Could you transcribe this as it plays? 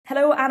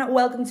Hello and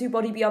welcome to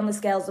Body Beyond the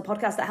Scales, the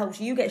podcast that helps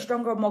you get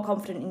stronger and more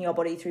confident in your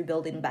body through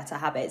building better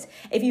habits.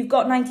 If you've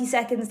got 90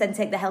 seconds, then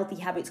take the Healthy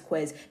Habits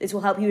quiz. This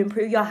will help you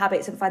improve your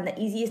habits and find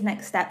the easiest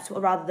next steps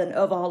rather than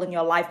overhauling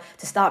your life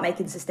to start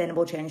making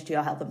sustainable change to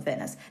your health and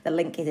fitness. The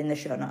link is in the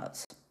show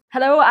notes.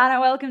 Hello and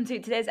welcome to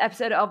today's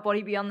episode of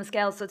Body Beyond the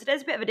Scales. So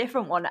today's a bit of a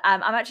different one.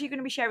 I'm actually going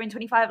to be sharing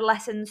 25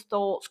 lessons,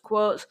 thoughts,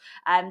 quotes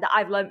that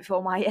I've learned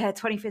before my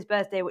 25th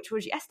birthday, which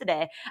was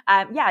yesterday.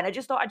 And I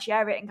just thought I'd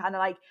share it and kind of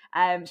like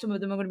some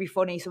of them are going to be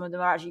funny, some of them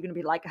are actually going to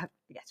be like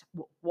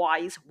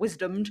wise,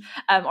 wisdomed,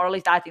 or at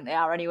least I think they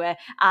are anyway.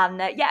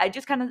 And I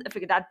just kind of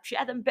figured I'd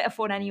share them, a bit of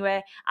fun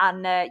anyway.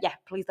 And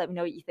please let me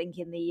know what you think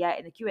in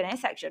the Q&A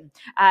section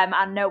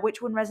and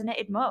which one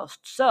resonated most.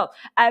 So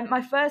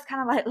my first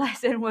kind of like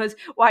lesson was,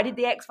 why did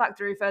the X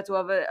Factor refer to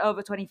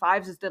over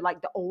 25s as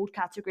the old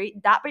category?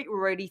 That bit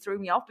really threw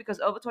me off because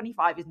over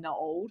 25 is not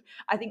old.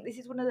 I think this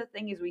is one of the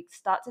things is we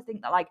start to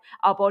think that like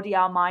our body,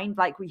 our mind,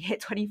 like we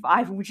hit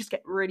 25 and we just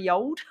get really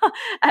old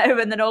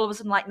and then all of a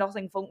sudden like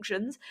nothing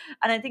functions.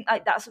 And I think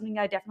like that's something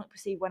I definitely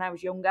perceived when I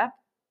was younger.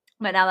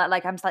 But now that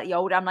like I'm slightly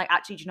older, I'm like,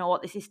 actually, do you know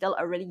what? This is still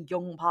a really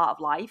young part of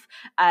life.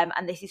 And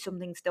this is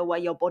something still where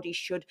your body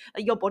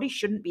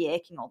shouldn't be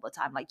aching all the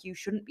time. Like you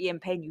shouldn't be in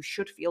pain. You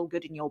should feel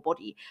good in your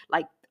body.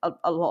 Like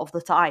a lot of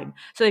the time.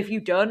 So if you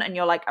don't and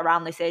you're like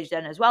around this age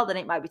then as well, then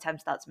it might be time to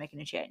start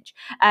making a change.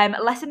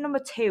 Lesson number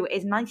 2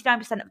 is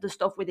 99% of the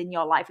stuff within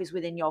your life is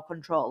within your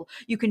control.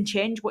 You can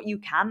change what you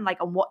can,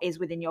 like on what is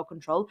within your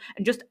control,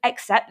 and just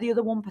accept the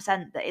other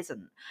 1% that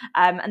isn't.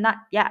 And that,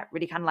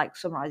 really kind of like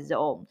summarizes it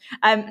all.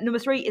 Number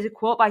 3 is a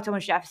quote by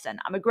Thomas Jefferson.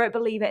 I'm a great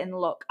believer in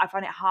luck. I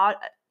find it hard.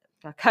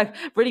 I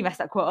really messed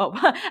that quote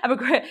up. I'm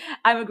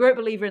a great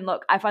believer in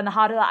luck. I find the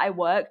harder that I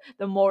work,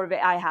 the more of it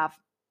I have.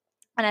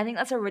 And I think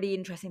that's a really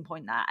interesting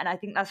point there. And I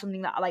think that's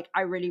something that like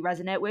I really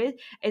resonate with,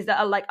 is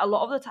that like a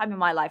lot of the time in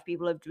my life,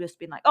 people have just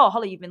been like, oh,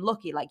 Holly, you've been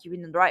lucky. Like you've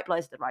been in the right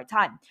place at the right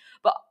time.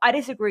 But I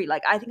disagree.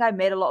 Like I think I've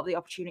made a lot of the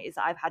opportunities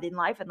that I've had in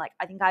life. And like,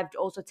 I think I've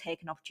also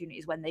taken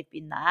opportunities when they've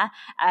been there.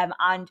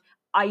 And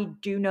I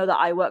do know that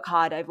I work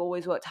hard. I've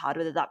always worked hard,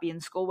 whether that be in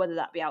school, whether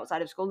that be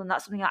outside of school. And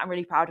that's something that I'm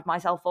really proud of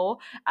myself for.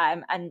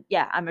 I'm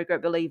a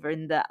great believer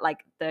in that, like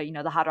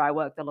the harder I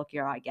work, the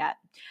luckier I get.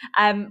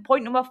 Lesson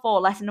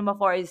number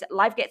 4 is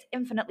life gets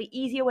infinitely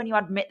easier when you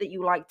admit that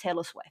you like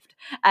Taylor Swift.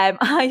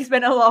 I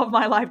spent a lot of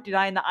my life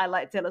denying that I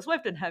like Taylor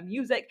Swift and her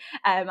music.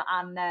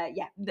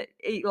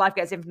 Life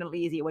gets infinitely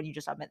easier when you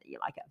just admit that you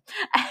like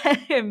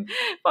her.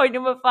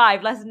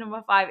 Lesson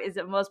number 5 is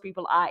that most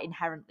people are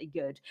inherently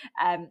good.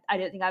 I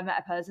don't think I've met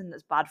a person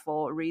that's bad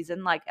for a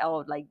reason,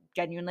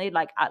 genuinely,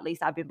 at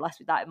least I've been blessed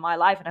with that in my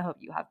life, and I hope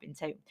you have been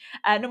too.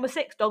 Number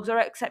 6, dogs are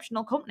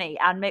exceptional company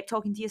and make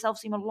talking to yourself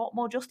seem a lot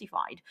more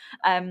justified.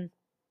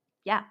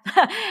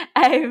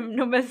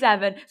 Number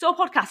 7, so a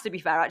podcast, to be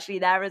fair, actually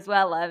there as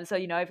well. So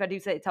if I do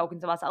say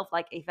talking to myself,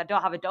 like if I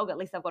don't have a dog, at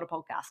least I've got a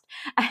podcast.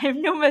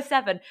 Number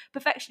 7,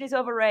 perfection is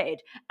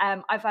overrated.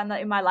 I find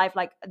that in my life,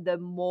 like the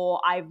more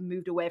I've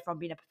moved away from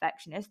being a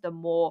perfectionist, the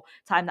more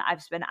time that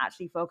I've spent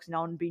actually focusing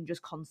on being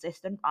just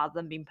consistent rather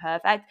than being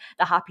perfect,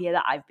 the happier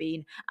that I've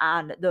been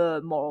and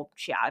the more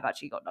shit I've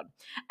actually got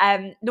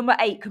done. Number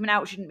 8, coming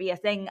out shouldn't be a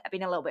thing.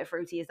 Being a little bit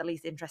fruity is the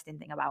least interesting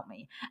thing about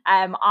me.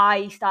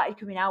 I started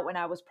coming out when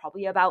I was probably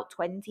about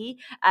 20,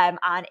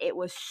 and it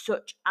was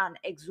such an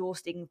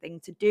exhausting thing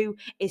to do,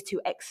 is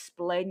to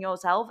explain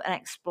yourself and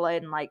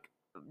explain like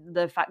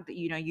the fact that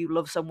you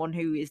love someone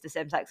who is the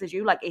same sex as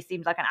you. Like it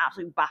seems like an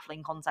absolute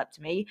baffling concept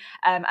to me,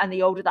 and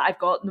the older that I've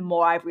got, the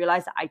more I've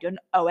realized that I don't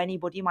owe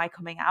anybody my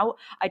coming out.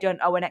 I don't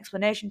owe an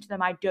explanation to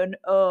them. I don't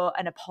owe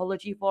an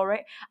apology for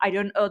it. I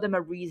don't owe them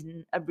a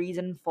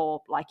reason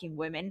for liking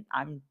women.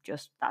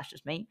 That's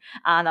just me,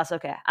 and that's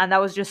okay. And that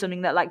was just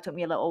something that like took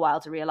me a little while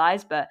to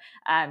realize, but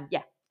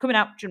coming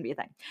out shouldn't be a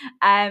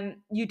thing.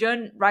 You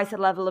don't rise to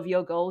the level of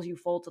your goals, you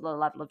fall to the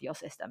level of your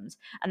systems.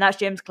 And that's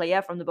James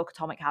Clear from the book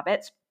Atomic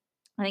Habits.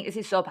 I think this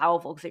is so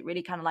powerful because it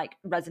really kind of like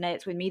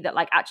resonates with me that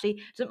like actually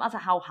it doesn't matter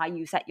how high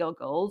you set your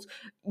goals,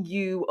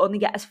 you only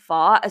get as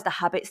far as the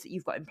habits that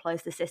you've got in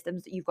place, the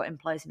systems that you've got in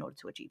place in order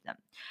to achieve them.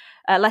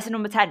 Lesson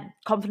number 10,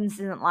 confidence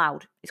isn't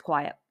loud, it's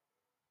quiet.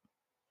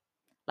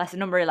 Lesson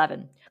number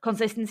 11,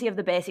 consistency of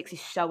the basics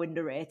is so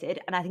underrated.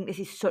 And I think this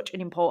is such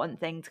an important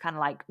thing to kind of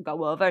like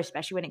go over,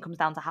 especially when it comes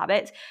down to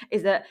habits,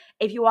 is that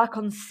if you are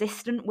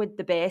consistent with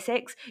the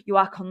basics, you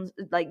are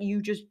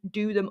you just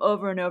do them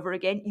over and over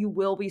again, you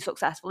will be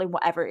successful in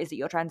whatever it is that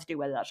you're trying to do,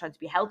 whether that's trying to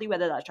be healthy,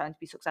 whether that's trying to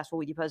be successful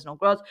with your personal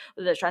growth,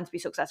 whether that's trying to be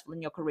successful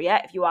in your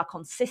career. If you are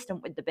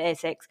consistent with the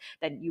basics,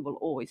 then you will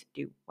always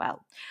do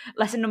well.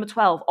 Lesson number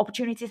 12,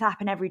 opportunities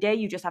happen every day,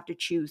 you just have to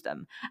choose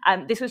them.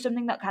 This was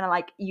something that kind of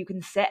like you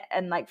can sit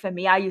and like for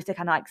me, I used to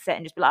kind of like sit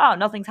and just be like, oh,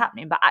 nothing's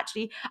happening. But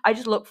actually, I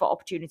just look for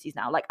opportunities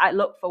now. Like I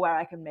look for where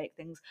I can make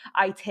things.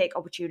 I take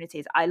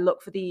opportunities. I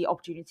look for the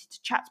opportunity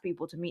to chat to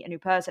people, to meet a new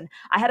person.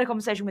 I had a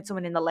conversation with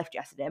someone in the lift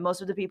yesterday.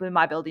 Most of the people in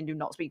my building do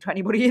not speak to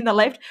anybody in the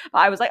lift. But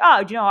I was like,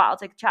 oh, do you know what? I'll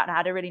take a chat. And I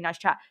had a really nice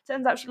chat.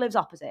 Turns out she lives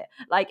opposite.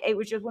 Like it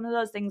was just one of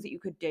those things that you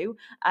could do.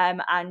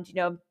 And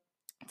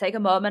take a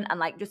moment and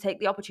like just take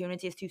the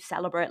opportunities to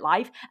celebrate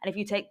life. And if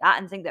you take that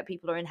and think that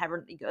people are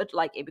inherently good,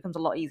 like it becomes a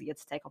lot easier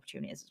to take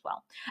opportunities as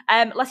well.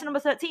 Lesson number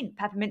 13,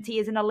 peppermint tea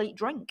is an elite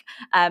drink.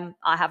 I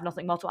have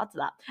nothing more to add to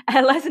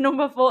that. Lesson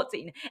number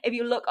 14, if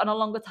you look on a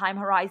longer time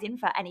horizon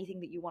for anything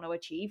that you want to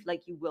achieve,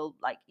 like you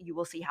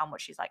will see how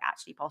much is like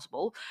actually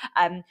possible.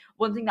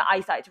 One thing that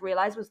I started to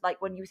realize was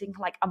like when you think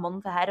like a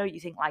month ahead or you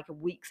think like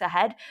weeks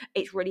ahead,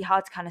 it's really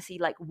hard to kind of see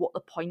like what the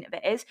point of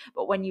it is.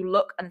 But when you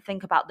look and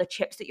think about the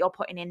chips that you're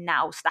putting in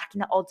now, stacking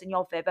the odds in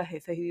your favor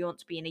for who you want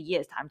to be in a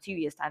year's time, 2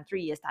 years time,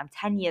 3 years time,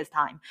 10 years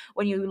time,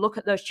 when you look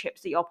at those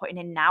chips that you're putting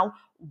in now,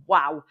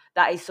 wow,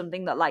 that is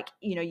something that like,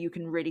 you know, you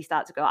can really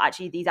start to go,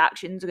 actually these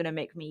actions are going to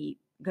make me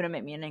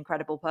an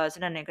incredible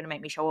person, and they're going to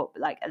make me show up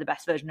like the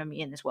best version of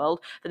me in this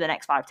world for the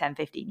next 5, 10,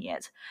 15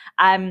 years.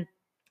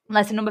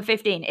 Lesson number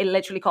 15, it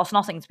literally costs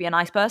nothing to be a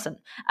nice person.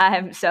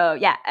 So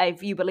yeah,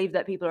 if you believe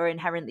that people are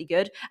inherently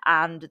good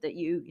and that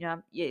you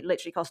know, it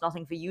literally costs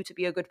nothing for you to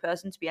be a good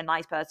person, to be a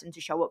nice person, to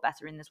show up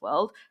better in this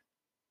world,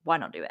 why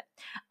not do it?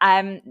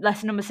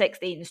 Lesson number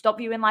 16, stop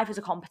viewing life as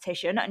a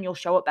competition and you'll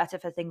show up better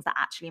for things that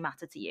actually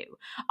matter to you.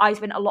 I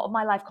spent a lot of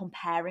my life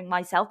comparing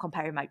myself,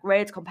 comparing my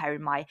grades,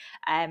 comparing my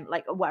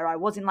like where I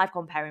was in life,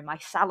 comparing my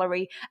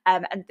salary,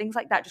 and things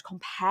like that, just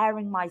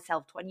comparing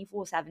myself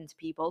 24/7 to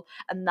people,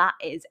 and that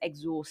is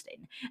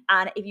exhausting.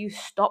 And if you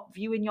stop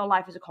viewing your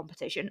life as a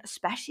competition,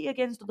 especially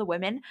against other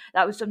women,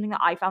 that was something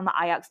that I found that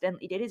I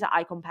accidentally did, is that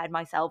I compared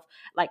myself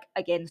like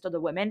against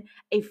other women.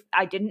 If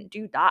I didn't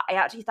do that, I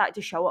actually started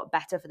to show up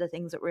better for the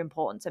things that were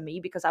important to me,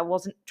 because I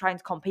wasn't trying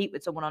to compete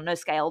with someone on a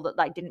scale that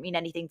like didn't mean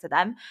anything to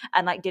them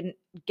and like didn't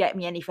get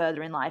me any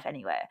further in life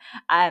anyway.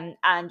 And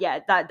yeah,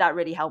 that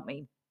really helped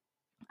me.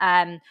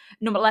 Lesson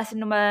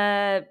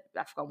number,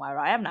 I've forgotten where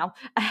I am now.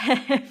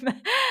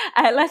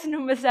 Lesson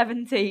number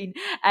 17.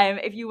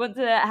 If you want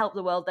to help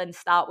the world, then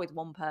start with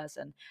one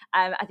person.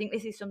 I think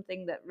this is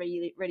something that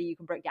really, really you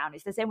can break down.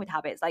 It's the same with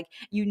habits. Like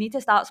you need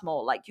to start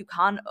small. Like you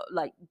can't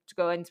like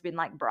go into being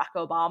like Barack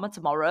Obama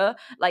tomorrow.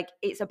 Like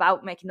it's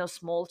about making those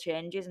small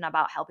changes and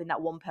about helping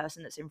that one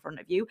person that's in front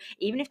of you.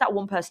 Even if that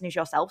one person is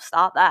yourself,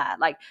 start there.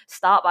 Like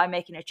start by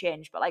making a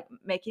change, but like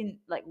making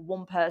like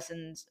one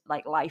person's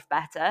like life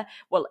better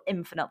will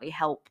infinitely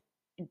help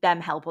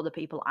them help other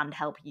people and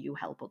help you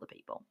help other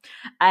people.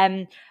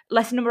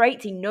 Lesson number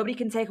 18, nobody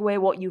can take away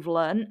what you've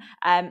learned.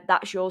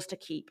 That's yours to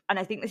keep. And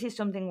I think this is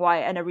something why,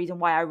 and a reason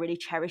why I really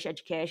cherish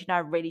education. I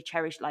really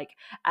cherish like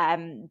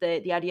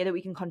the idea that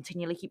we can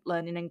continually keep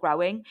learning and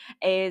growing,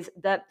 is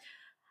that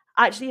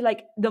actually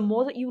like the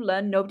more that you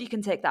learn, nobody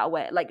can take that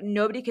away. Like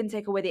nobody can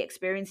take away the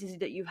experiences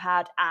that you've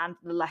had and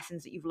the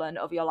lessons that you've learned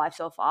over your life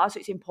so far. So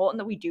it's important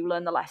that we do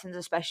learn the lessons,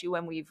 especially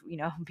when we've, you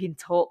know, been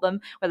taught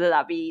them, whether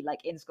that be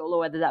like in school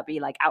or whether that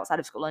be like outside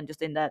of school and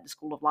just in the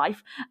school of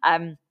life.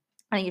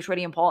 I think it's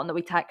really important that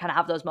we kind of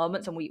have those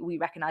moments and we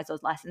recognize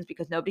those lessons,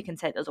 because nobody can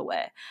take those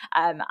away.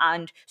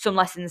 And some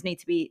lessons need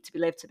to be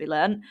lived, to be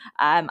learned.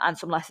 And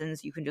some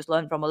lessons you can just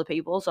learn from other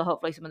people. So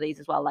hopefully some of these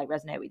as well like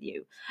resonate with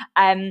you.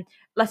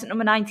 Lesson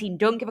number 19,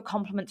 don't give a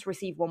compliment to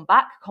receive one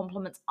back.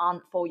 Compliments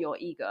aren't for your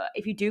ego.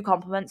 If you do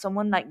compliment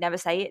someone, like never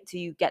say it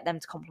to get them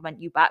to compliment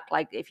you back.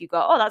 Like if you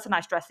go, oh, that's a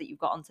nice dress that you've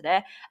got on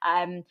today,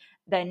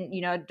 then,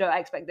 you know, don't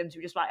expect them to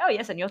be just like, oh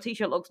yes, and your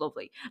t-shirt looks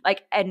lovely.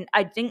 Like, and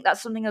I think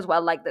that's something as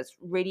well, like that's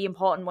really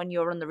important when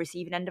you're on the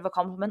receiving end of a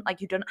compliment.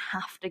 Like you don't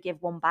have to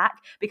give one back,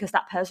 because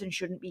that person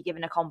shouldn't be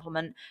given a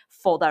compliment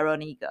for their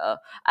own ego.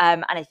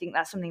 And I think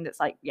that's something that's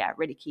like, yeah,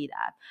 really key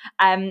there.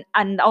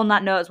 And on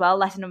that note as well,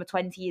 lesson number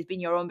 20 is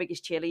being your own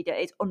biggest cheerleader.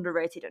 It's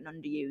underrated and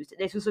underused.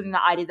 This was something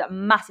that I did that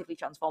massively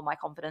transformed my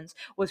confidence,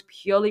 was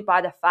purely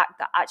by the fact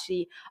that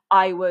actually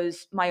I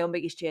was my own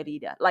biggest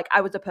cheerleader. Like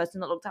I was the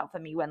person that looked out for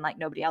me when like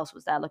nobody else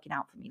was there looking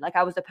out for me. Like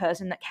I was the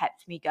person that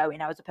kept me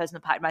going. I was the person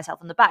that patted myself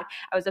on the back.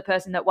 I was the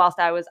person that whilst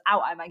I was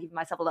out, I might give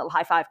myself a little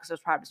high five because I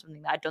was proud of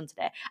something that I'd done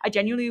today. I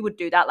genuinely would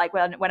do that. Like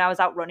when I was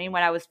out running,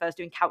 when I was first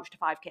doing couch to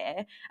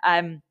 5K,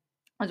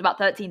 I was about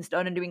 13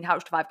 stone and doing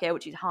couch to 5K,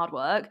 which is hard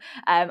work.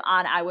 And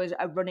I was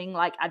running,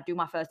 like I'd do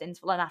my first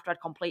interval, and after I'd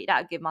completed it,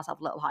 I'd give myself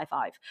a little high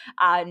five.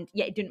 And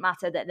yeah, it didn't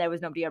matter that there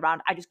was nobody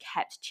around. I just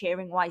kept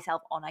cheering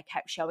myself on. I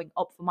kept showing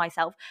up for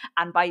myself.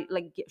 And by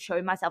like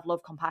showing myself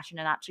love, compassion,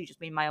 and actually just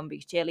being my own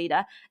biggest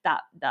cheerleader,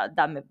 that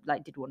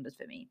like did wonders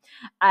for me.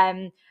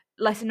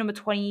 Lesson number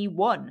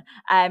 21,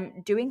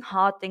 doing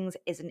hard things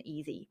isn't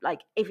easy.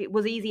 Like if it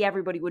was easy,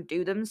 everybody would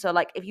do them. So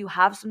like if you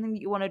have something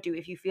that you want to do,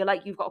 if you feel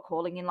like you've got a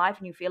calling in life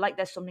and you feel like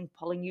there's something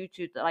pulling you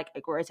to like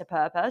a greater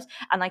purpose,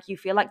 and like you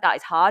feel like that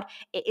is hard,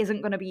 it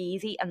isn't going to be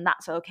easy, and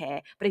that's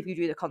okay. But if you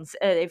do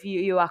if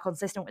you are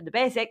consistent with the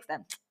basics,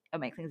 then it'll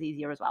make things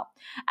easier as well.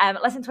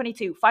 Lesson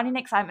 22, finding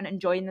excitement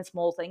and joy in the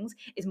small things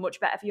is much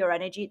better for your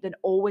energy than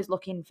always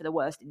looking for the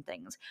worst in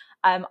things.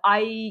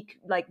 I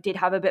like did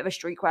have a bit of a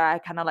streak where I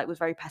kind of like was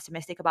very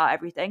pessimistic about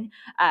everything.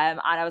 And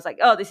I was like,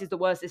 oh, this is the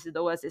worst, this is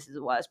the worst, this is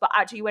the worst. But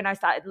actually when I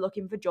started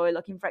looking for joy,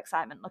 looking for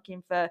excitement,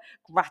 looking for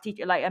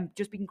gratitude, like I'm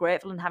just being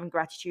grateful and having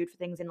gratitude for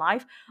things in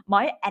life,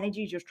 my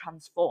energy just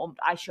transformed.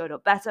 I showed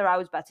up better. I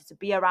was better to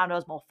be around. I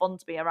was more fun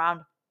to be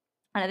around.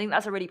 And I think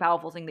that's a really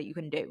powerful thing that you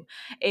can do,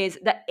 is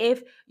that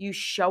if you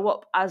show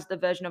up as the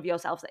version of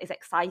yourself that is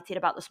excited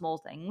about the small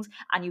things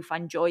and you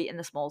find joy in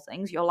the small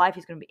things, your life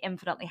is going to be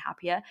infinitely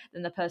happier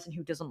than the person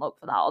who doesn't look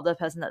for that, or the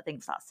person that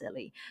thinks that's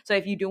silly. So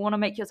if you do want to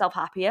make yourself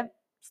happier,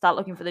 start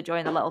looking for the joy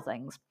in the little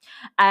things.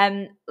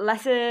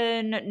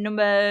 Lesson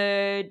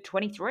number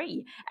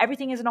 23: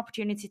 everything is an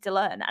opportunity to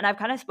learn. And I've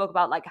kind of spoke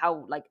about like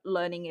how like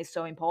learning is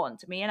so important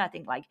to me, and I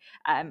think like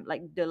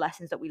the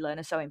lessons that we learn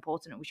are so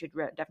important and we should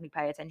definitely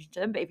pay attention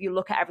to them. But if you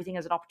look at everything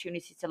as an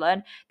opportunity to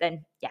learn,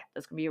 then yeah,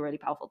 that's gonna be a really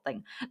powerful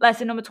thing.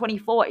 Lesson number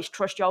 24 is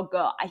trust your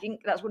gut. I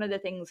think that's one of the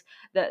things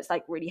that's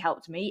like really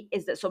helped me,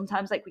 is that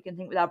sometimes like we can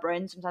think with our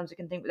brain, sometimes we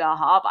can think with our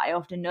heart, but I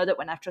often know that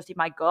when I've trusted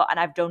my gut and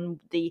I've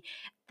done the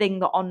thing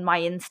that on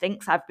my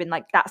instincts, I've been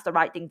like, that's the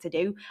right thing to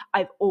do,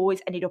 I've always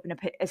ended up in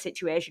a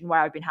situation where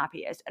I've been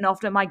happiest. And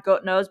often my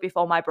gut knows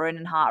before my brain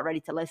and heart are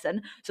ready to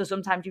listen. So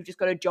sometimes you've just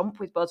got to jump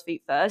with both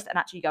feet first and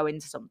actually go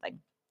into something.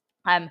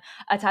 A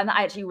time that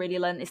I actually really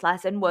learned this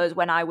lesson was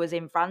when I was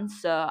in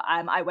France. So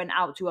I went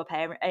out to au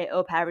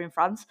pair in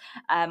France.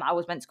 I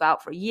was meant to go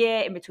out for a year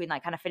in between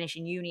like kind of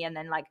finishing uni and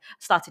then like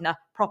starting a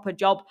proper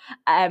job.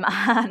 I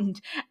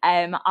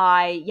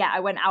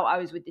went out. I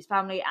was with this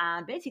family,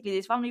 and basically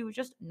this family was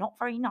just not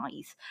very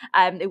nice.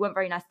 They weren't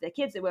very nice to their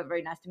kids. They weren't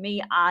very nice to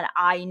me, and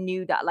I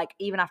knew that like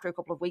even after a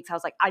couple of weeks, I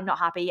was like, I'm not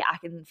happy. I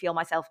can feel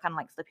myself kind of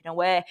like slipping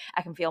away.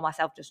 I can feel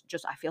myself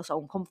just I feel so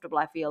uncomfortable.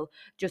 I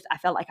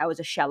felt like I was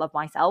a shell of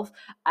myself.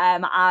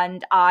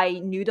 And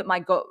I knew that my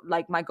gut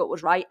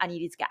was right. I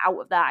needed to get out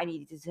of that. I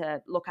needed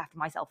to look after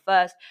myself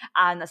first.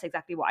 And that's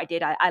exactly what I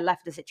did. I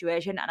left the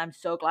situation, and I'm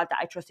so glad that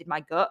I trusted my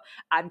gut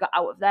and got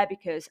out of there,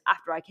 because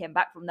after I came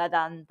back from there,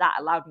 then that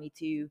allowed me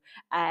to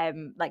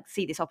like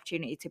see this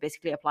opportunity to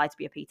basically apply to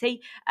be a PT.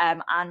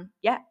 And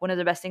yeah, one of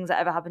the best things that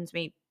ever happened to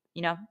me,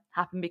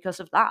 happened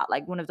because of that.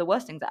 Like one of the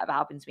worst things that ever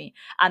happened to me.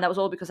 And that was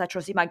all because I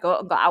trusted my gut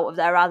and got out of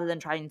there rather than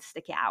trying to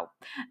stick it out.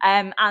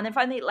 And then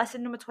finally,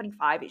 lesson number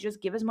 25 is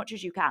just give as much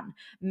as you can.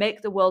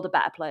 Make the world a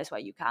better place where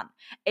you can.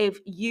 If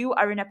you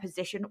are in a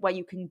position where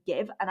you can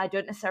give, and I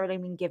don't necessarily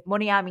mean give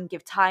money, I mean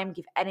give time,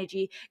 give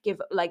energy,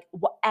 give like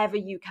whatever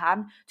you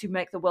can to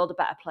make the world a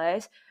better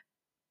place,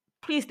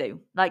 please do.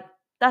 Like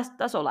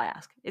that's all I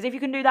ask, is if you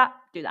can do that,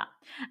 do that.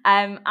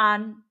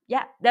 And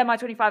yeah, they're my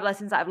 25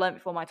 lessons that I've learned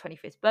before my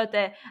 25th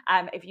birthday.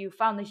 If you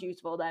found this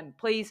useful, then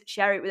please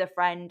share it with a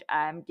friend.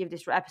 Give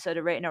this episode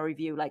a rating or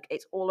review. Like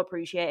it's all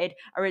appreciated.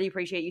 I really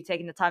appreciate you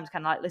taking the time to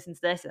kind of like listen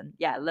to this, and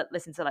yeah,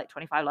 listen to like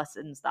 25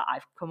 lessons that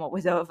I've come up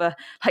with over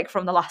like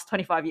from the last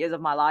 25 years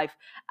of my life.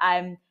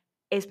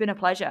 It's been a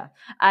pleasure.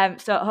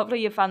 So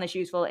hopefully you found this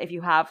useful. If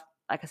you have,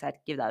 like I said,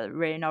 give that a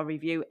rating or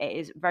review. It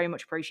is very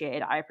much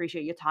appreciated. I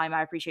appreciate your time.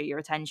 I appreciate your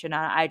attention.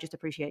 And I just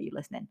appreciate you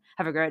listening.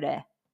 Have a great day.